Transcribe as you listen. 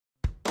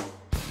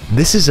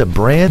This is a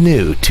brand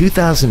new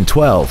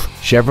 2012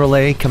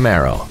 Chevrolet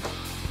Camaro.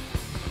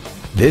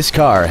 This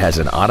car has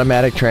an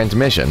automatic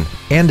transmission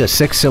and a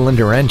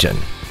 6-cylinder engine.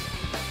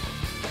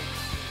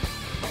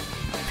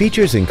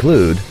 Features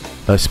include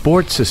a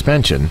sports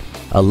suspension,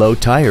 a low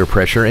tire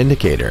pressure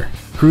indicator,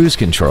 cruise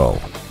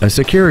control, a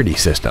security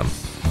system,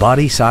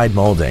 body side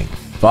molding,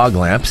 fog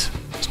lamps,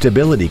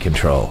 stability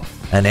control,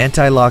 an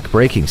anti-lock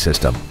braking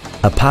system,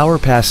 a power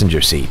passenger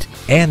seat,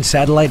 and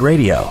satellite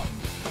radio.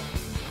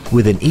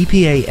 With an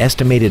EPA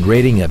estimated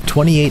rating of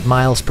 28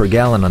 miles per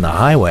gallon on the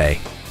highway,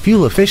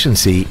 fuel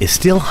efficiency is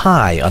still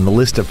high on the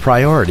list of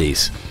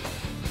priorities.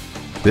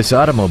 This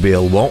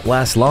automobile won't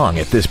last long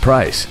at this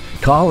price.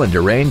 Call and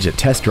arrange a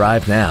test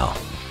drive now.